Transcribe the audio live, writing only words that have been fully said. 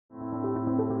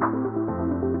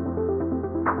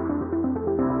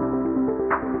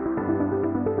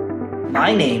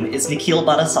My name is Nikhil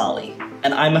Bhattasali,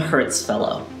 and I'm a Hertz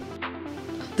Fellow.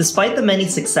 Despite the many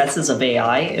successes of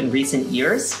AI in recent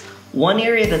years, one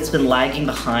area that's been lagging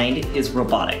behind is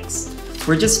robotics.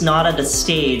 We're just not at a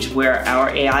stage where our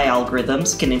AI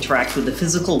algorithms can interact with the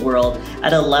physical world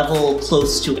at a level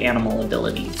close to animal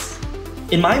abilities.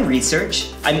 In my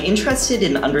research, I'm interested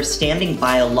in understanding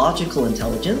biological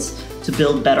intelligence to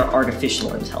build better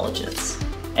artificial intelligence.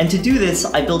 And to do this,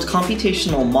 I build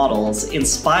computational models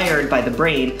inspired by the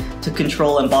brain to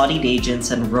control embodied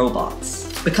agents and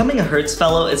robots. Becoming a Hertz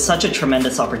Fellow is such a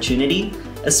tremendous opportunity,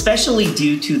 especially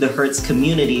due to the Hertz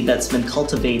community that's been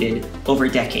cultivated over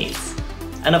decades.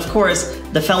 And of course,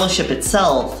 the fellowship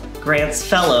itself grants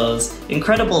fellows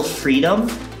incredible freedom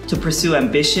to pursue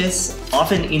ambitious,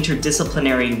 often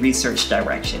interdisciplinary research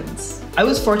directions. I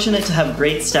was fortunate to have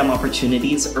great STEM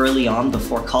opportunities early on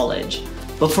before college,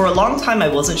 but for a long time I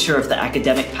wasn't sure if the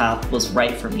academic path was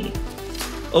right for me.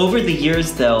 Over the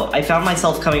years though, I found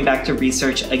myself coming back to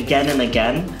research again and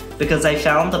again because I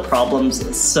found the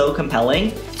problems so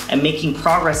compelling and making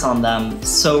progress on them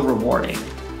so rewarding.